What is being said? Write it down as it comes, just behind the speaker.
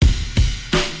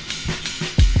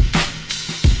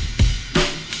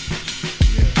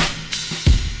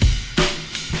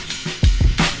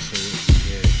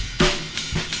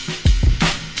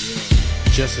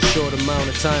short amount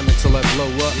of time until I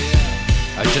blow up.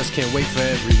 I just can't wait for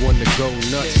everyone to go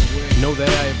nuts. Know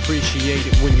that I appreciate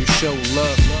it when you show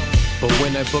love, but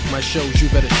when I book my shows,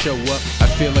 you better show up. I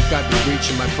feel like I've been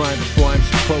reaching my prime before I'm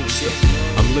supposed to.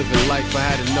 I'm living life,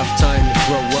 I had enough time to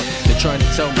grow up. They're trying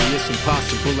to tell me it's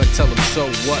impossible, I tell them so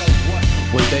what?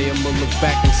 One day I'ma look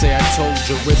back and say I told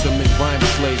you. Rhythm and rhyme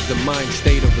slave, the mind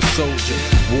state of a soldier.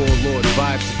 Warlord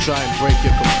vibe to try and break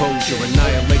your composure.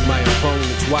 Annihilate my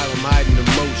opponents while I'm hiding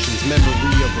emotions.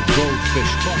 Memory of a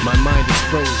goldfish, my mind is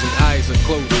frozen. Eyes are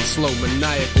closing, slow,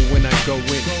 maniacal when I go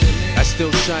in. I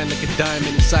still shine like a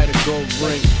diamond inside a gold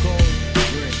ring.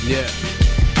 Yeah,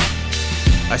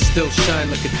 I still shine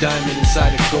like a diamond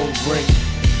inside a gold ring.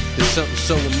 There's something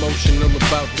so emotional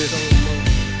about this,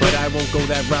 but I won't go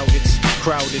that route, it's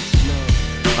crowded.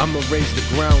 I'ma raise the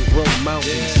ground, grow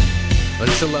mountains,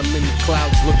 until I'm in the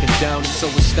clouds looking down. It's so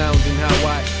astounding how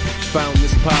I found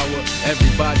this power.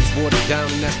 Everybody's watered down,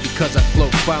 and that's because I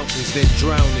float fountains. They're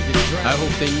drowning. I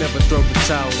hope they never throw the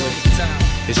towel in.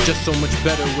 It's just so much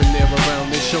better when they're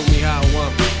around. They show me how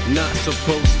I'm not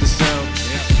supposed to sound.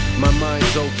 My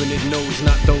mind's open, it knows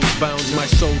not those bounds. My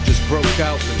soul just broke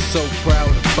out, and I'm so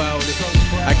proud about it.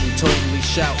 I can totally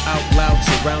shout out loud,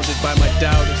 surrounded by my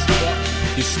doubters.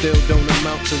 You still don't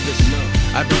amount to this.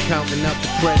 I've been counting out the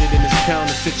credit, and it's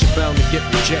counterfeit. You're bound to get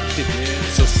rejected,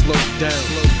 so slow down.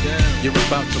 You're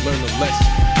about to learn a lesson.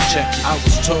 Check it. I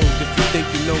was told if you think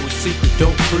you know a secret,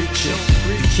 don't preach it.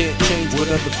 You can't change what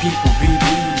other people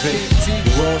believe in.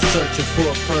 We're all searching for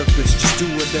a purpose. Just do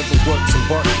whatever works.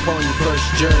 Embark upon your first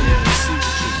journey and see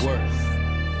what you're worth. To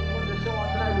show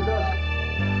off tonight with us.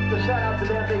 So shout out to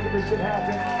them making this shit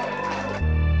happen.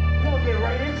 We'll get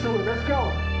right into it. Let's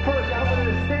go. First, I'm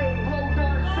gonna stay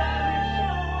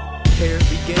BlowDartSavage. Here it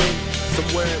began,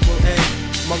 somewhere it will end.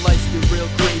 My life's been real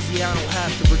crazy, I don't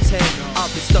have to pretend.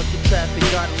 I've been stuck in traffic,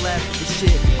 gotta laugh at the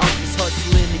shit. I'm just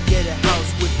hustling to get a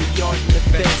house with a yard and a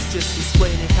fence. Just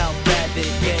explaining how bad that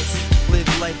it gets. Live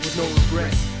life with no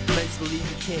regrets. Mentally,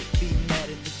 you can't be mad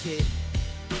at the kid.